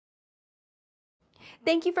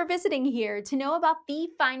Thank you for visiting here to know about the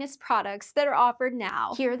finest products that are offered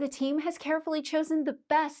now. Here, the team has carefully chosen the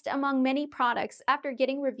best among many products after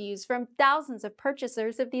getting reviews from thousands of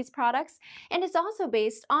purchasers of these products, and it's also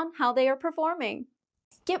based on how they are performing.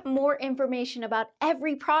 Get more information about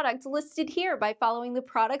every product listed here by following the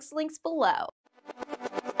products links below.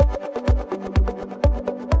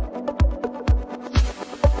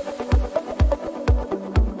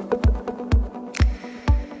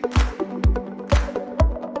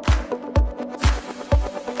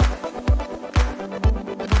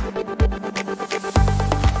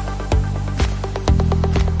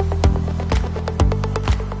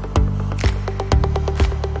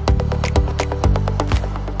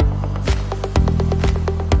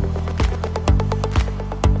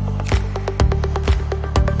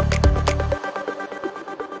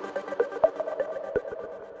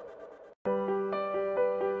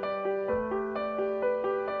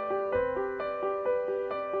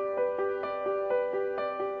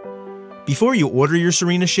 Before you order your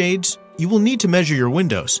Serena shades, you will need to measure your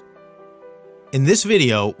windows. In this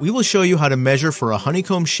video, we will show you how to measure for a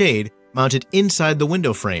honeycomb shade mounted inside the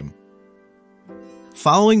window frame.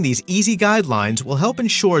 Following these easy guidelines will help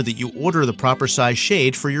ensure that you order the proper size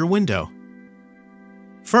shade for your window.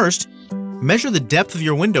 First, measure the depth of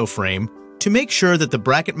your window frame to make sure that the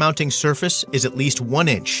bracket mounting surface is at least 1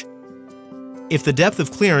 inch. If the depth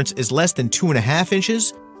of clearance is less than 2.5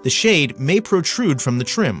 inches, the shade may protrude from the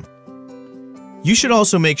trim. You should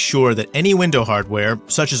also make sure that any window hardware,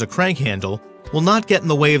 such as a crank handle, will not get in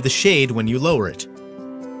the way of the shade when you lower it.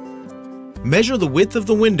 Measure the width of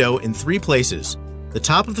the window in 3 places: the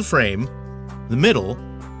top of the frame, the middle,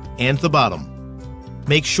 and the bottom.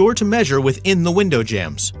 Make sure to measure within the window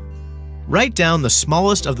jambs. Write down the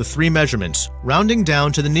smallest of the 3 measurements, rounding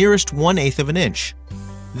down to the nearest 1/8 of an inch.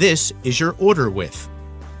 This is your order width.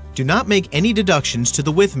 Do not make any deductions to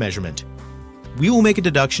the width measurement. We will make a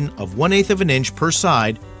deduction of 1/8 of an inch per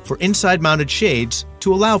side for inside-mounted shades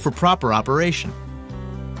to allow for proper operation.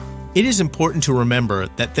 It is important to remember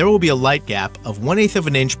that there will be a light gap of 1/8 of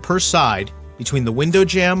an inch per side between the window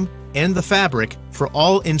jamb and the fabric for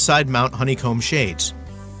all inside-mount honeycomb shades.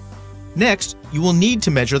 Next, you will need to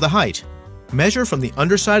measure the height. Measure from the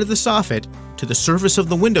underside of the soffit to the surface of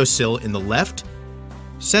the windowsill in the left,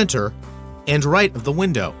 center, and right of the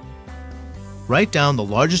window. Write down the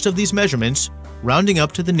largest of these measurements, rounding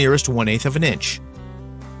up to the nearest 1/8 of an inch.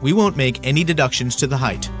 We won't make any deductions to the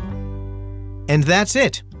height. And that's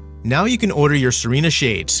it! Now you can order your Serena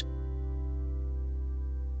shades.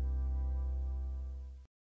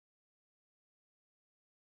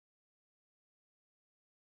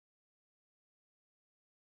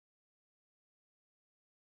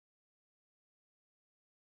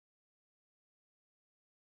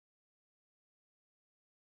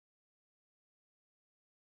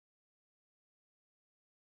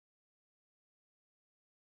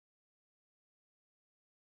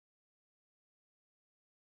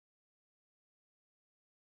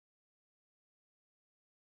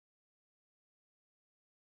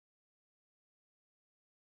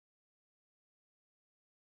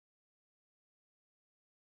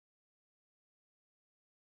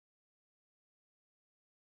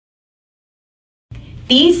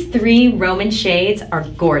 These 3 Roman shades are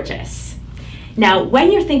gorgeous. Now,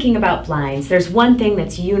 when you're thinking about blinds, there's one thing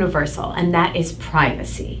that's universal, and that is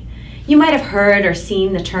privacy. You might have heard or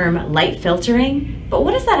seen the term light filtering, but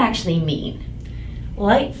what does that actually mean?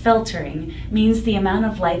 Light filtering means the amount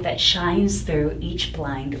of light that shines through each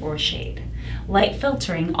blind or shade. Light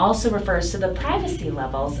filtering also refers to the privacy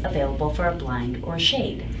levels available for a blind or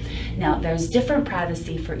shade. Now, there's different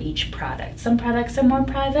privacy for each product. Some products are more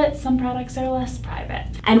private, some products are less private.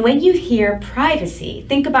 And when you hear privacy,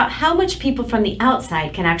 think about how much people from the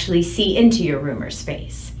outside can actually see into your room or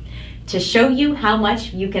space. To show you how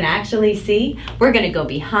much you can actually see, we're going to go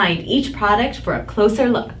behind each product for a closer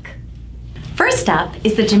look. First up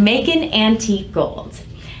is the Jamaican Antique Gold.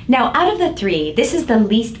 Now, out of the 3, this is the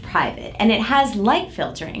least private, and it has light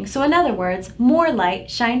filtering, so in other words, more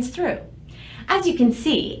light shines through. As you can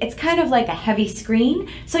see, it's kind of like a heavy screen,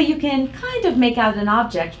 so you can kind of make out an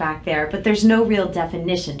object back there, but there's no real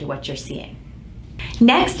definition to what you're seeing.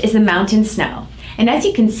 Next is the Mountain Snow, and as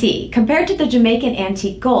you can see, compared to the Jamaican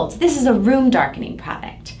Antique Gold, this is a room darkening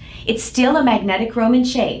product. It's still a magnetic Roman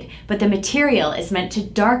shade, but the material is meant to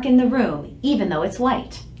darken the room, even though it's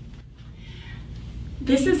white.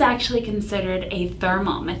 This is actually considered a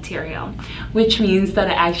thermal material, which means that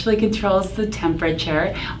it actually controls the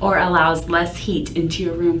temperature or allows less heat into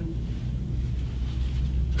your room.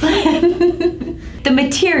 The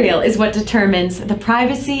material is what determines the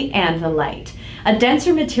privacy and the light. A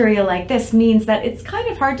denser material like this means that it's kind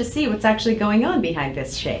of hard to see what's actually going on behind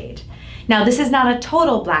this shade. Now, this is not a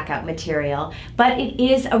total blackout material, but it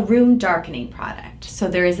is a room darkening product, so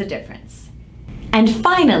there is a difference. And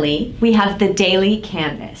finally, we have the Daily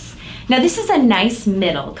Canvas. Now, this is a nice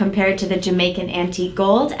middle compared to the Jamaican Antique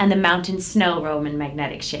Gold and the Mountain Snow Roman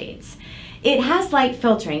Magnetic shades. It has light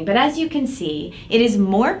filtering, but as you can see, it is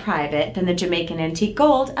more private than the Jamaican Antique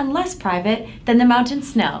Gold and less private than the Mountain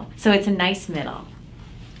Snow, so it's a nice middle.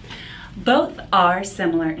 Both are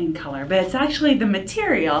similar in color, but it's actually the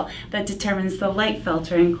material that determines the light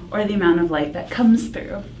filtering or the amount of light that comes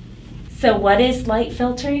through. So what is light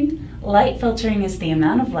filtering? Light filtering is the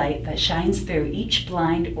amount of light that shines through each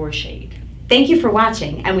blind or shade. Thank you for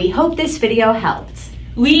watching, and we hope this video helped.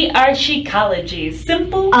 We are Chicology's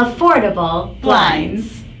simple, affordable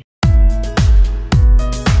blinds.